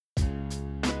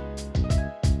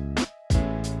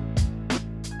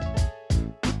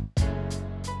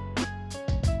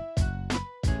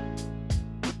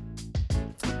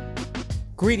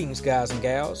Greetings, guys and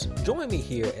gals. Join me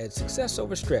here at Success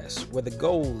Over Stress, where the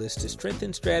goal is to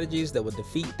strengthen strategies that will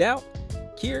defeat doubt,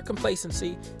 cure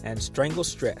complacency, and strangle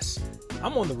stress.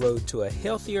 I'm on the road to a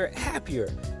healthier,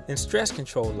 happier, and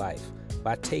stress-controlled life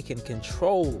by taking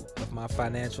control of my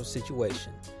financial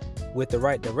situation. With the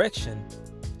right direction,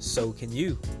 so can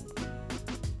you.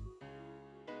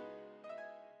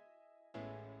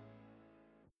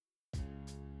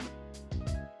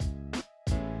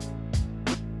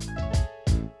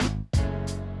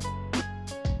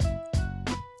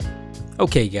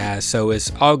 Okay guys, so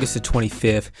it's August the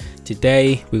 25th.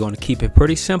 Today, we're going to keep it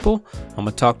pretty simple. I'm going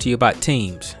to talk to you about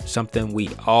teams, something we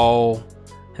all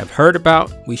have heard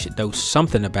about, we should know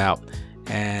something about,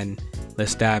 and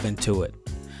let's dive into it.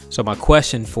 So my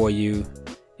question for you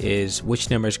is, which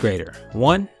number is greater?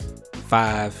 1,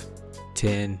 5,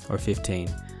 10, or 15?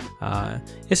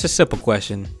 It's a simple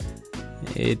question.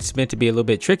 It's meant to be a little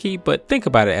bit tricky, but think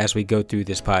about it as we go through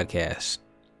this podcast.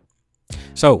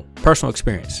 So, personal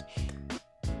experience.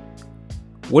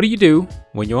 What do you do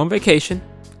when you're on vacation,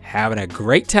 having a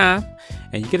great time,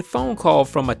 and you get a phone call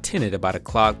from a tenant about a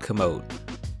clogged commode?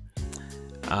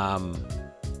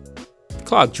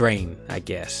 Clogged drain, I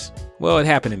guess. Well, it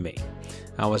happened to me.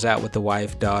 I was out with the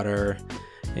wife, daughter.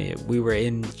 We were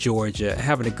in Georgia,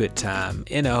 having a good time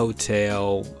in a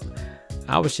hotel.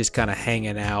 I was just kind of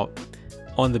hanging out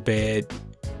on the bed,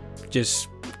 just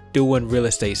doing real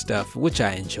estate stuff, which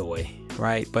I enjoy,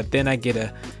 right? But then I get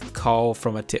a call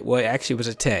from actually it was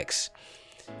a text,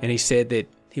 and he said that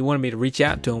he wanted me to reach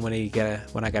out to him when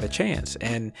I got a chance.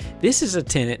 And this is a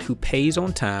tenant who pays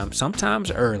on time,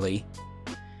 sometimes early,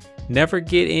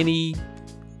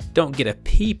 don't get a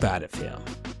peep out of him.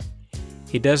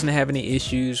 He doesn't have any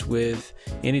issues with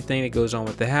anything that goes on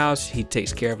with the house. He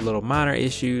takes care of little minor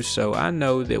issues, so I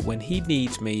know that when he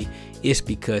needs me, it's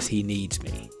because he needs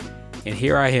me. And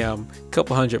here I am, a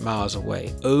couple hundred miles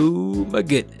away. Oh my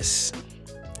goodness.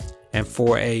 And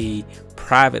for a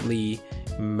privately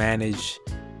managed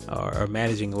or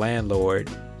managing landlord,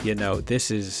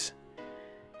 this is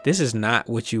not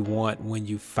what you want when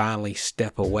you finally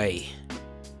step away.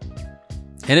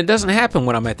 And it doesn't happen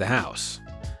when I'm at the house.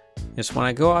 It's when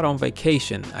I go out on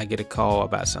vacation, I get a call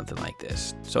about something like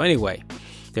this. So anyway,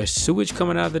 there's sewage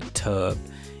coming out of the tub,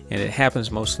 and it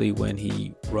happens mostly when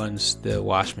he runs the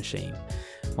wash machine.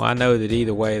 Well, I know that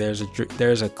either way,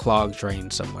 there's a clogged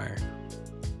drain somewhere.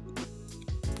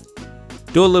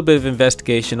 Do a little bit of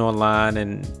investigation online,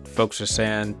 and folks are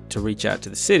saying to reach out to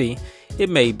the city. It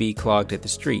may be clogged at the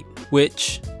street,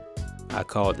 which I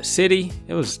called the city.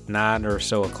 It was 9 or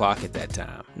so o'clock at that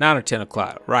time, 9 or 10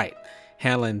 o'clock, right,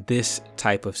 handling this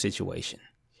type of situation.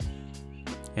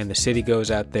 And the city goes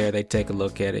out there, they take a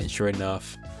look at it, and sure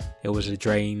enough, it was a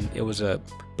drain, it was a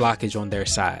blockage on their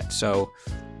side. So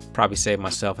probably saved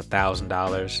myself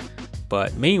 $1,000.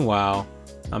 But meanwhile,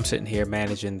 I'm sitting here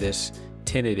managing this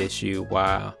tenant issue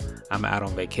while I'm out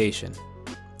on vacation,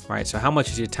 right? So how much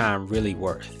is your time really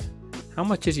worth? How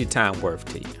much is your time worth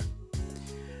to you?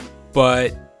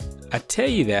 But I tell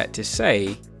you that to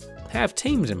say, have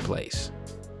teams in place,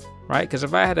 right? Because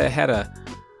if I had a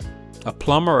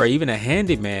plumber or even a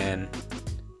handyman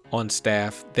on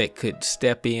staff that could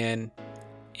step in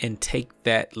and take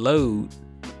that load,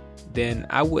 then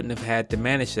I wouldn't have had to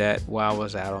manage that while I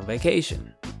was out on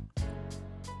vacation.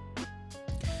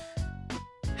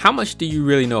 How much do you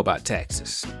really know about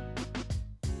taxes?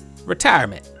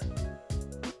 Retirement,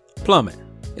 plumbing,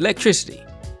 electricity,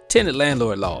 tenant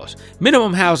landlord laws,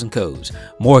 minimum housing codes,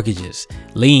 mortgages,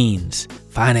 liens,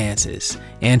 finances,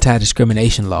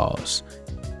 anti-discrimination laws.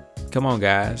 Come on,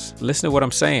 guys, listen to what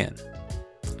I'm saying.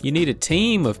 You need a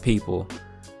team of people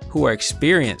who are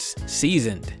experienced,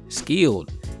 seasoned,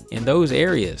 skilled in those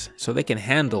areas so they can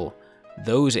handle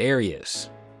those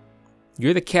areas.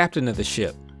 You're the captain of the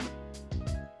ship.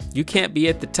 You can't be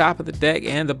at the top of the deck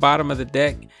and the bottom of the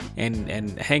deck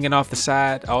and hanging off the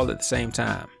side all at the same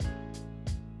time.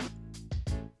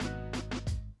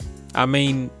 I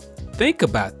mean, think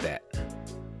about that.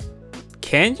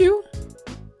 Can you?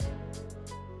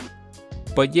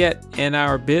 But yet, in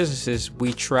our businesses,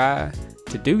 we try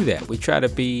to do that. We try to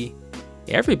be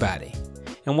everybody.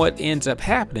 And what ends up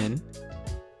happening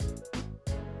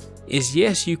is,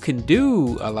 yes, you can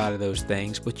do a lot of those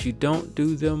things, but you don't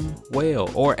do them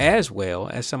well or as well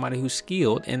as somebody who's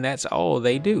skilled, and that's all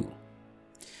they do.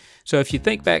 So if you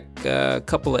think back a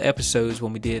couple of episodes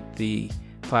when we did the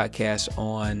podcast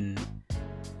on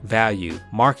value,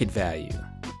 market value,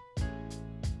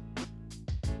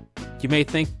 you may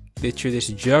think that you're this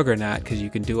juggernaut because you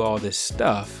can do all this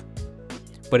stuff,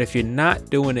 but if you're not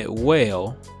doing it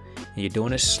well and you're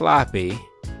doing it sloppy,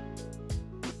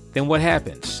 then what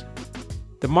happens?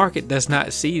 the market does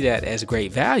not see that as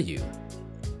great value.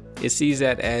 It sees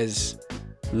that as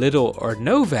little or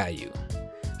no value.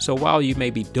 So while you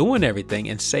may be doing everything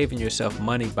and saving yourself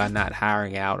money by not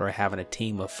hiring out or having a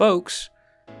team of folks,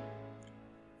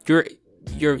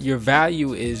 your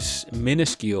value is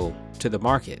minuscule to the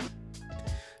market.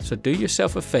 So do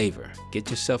yourself a favor, get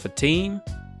yourself a team,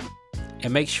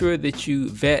 and make sure that you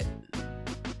vet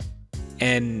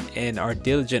and are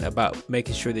diligent about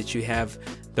making sure that you have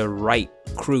the right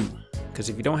crew. Because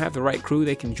if you don't have the right crew,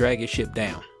 they can drag your ship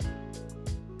down.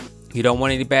 You don't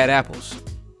want any bad apples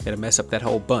that'll mess up that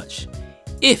whole bunch,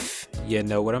 if you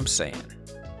know what I'm saying.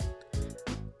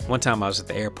 One time I was at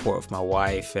the airport with my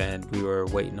wife and we were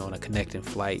waiting on a connecting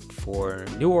flight for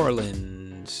New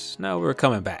Orleans. No, we were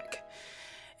coming back.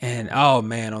 And oh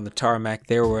man, on the tarmac,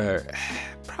 there were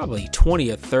probably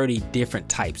 20 or 30 different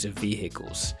types of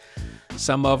vehicles.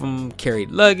 Some of them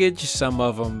carried luggage. Some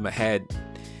of them had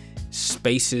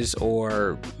spaces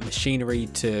or machinery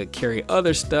to carry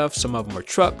other stuff. Some of them were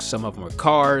trucks. Some of them were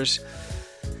cars.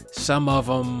 Some of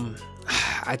them,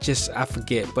 I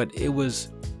forget, but it was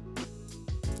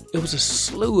a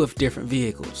slew of different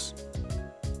vehicles.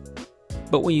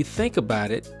 But when you think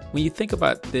about it, when you think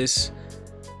about this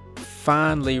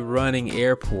finely running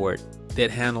airport that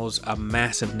handles a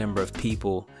massive number of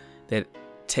people, that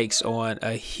takes on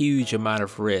a huge amount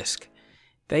of risk,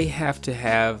 they have to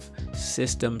have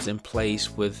systems in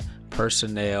place with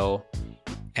personnel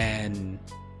and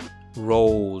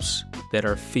roles that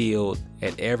are filled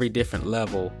at every different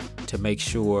level to make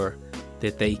sure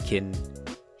that they can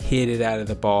hit it out of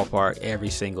the ballpark every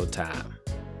single time.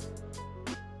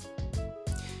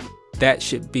 That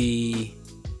should be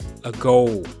a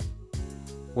goal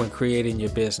when creating your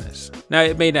business. Now,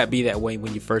 it may not be that way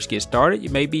when you first get started. You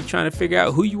may be trying to figure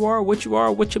out who you are, what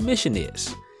your mission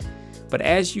is. But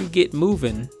as you get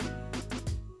moving,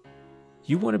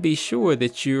 you want to be sure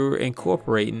that you're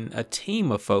incorporating a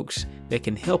team of folks that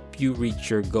can help you reach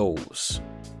your goals.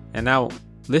 And now,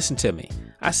 listen to me.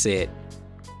 I said,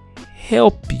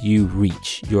 help you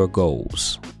reach your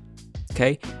goals.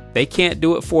 Okay? They can't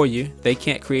do it for you. They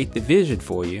can't create the vision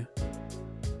for you.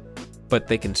 But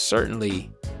they can certainly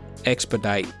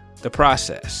expedite the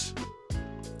process.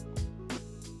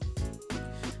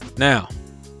 Now,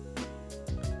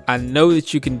 I know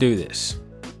that you can do this.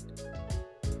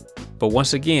 But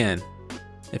once again,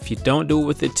 if you don't do it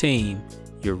with a team,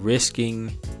 you're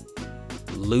risking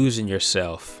losing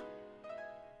yourself,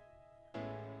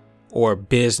 or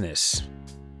business,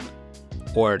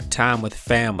 or time with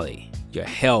family, your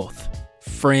health,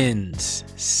 friends,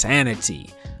 sanity.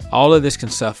 All of this can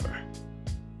suffer.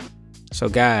 So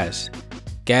guys,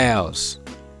 gals,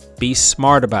 be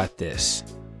smart about this.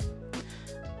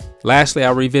 Lastly,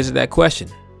 I'll revisit that question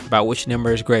about which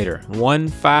number is greater, 1,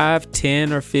 5,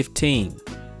 10, or 15.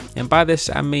 And by this,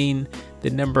 I mean the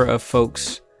number of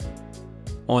folks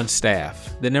on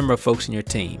staff, the number of folks in your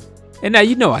team. And now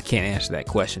you know I can't answer that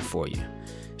question for you.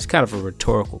 It's kind of a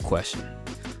rhetorical question.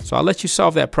 So I'll let you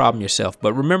solve that problem yourself.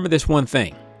 But remember this one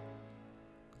thing.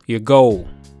 Your goal.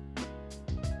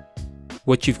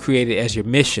 What you've created as your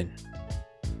mission.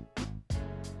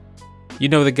 You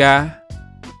know the guy?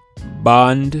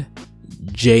 Bond.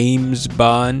 James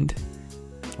Bond.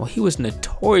 Well, he was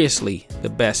notoriously the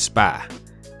best spy.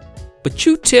 But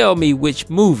you tell me which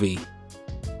movie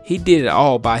he did it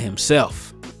all by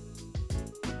himself.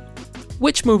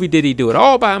 Which movie did he do it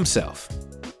all by himself?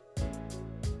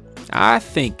 I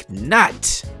think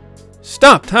not.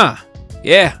 Stumped, huh?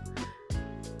 Yeah,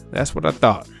 that's what I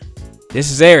thought.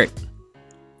 This is Eric.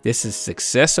 This is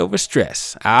Success Over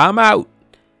Stress. I'm out.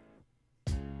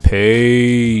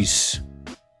 Peace.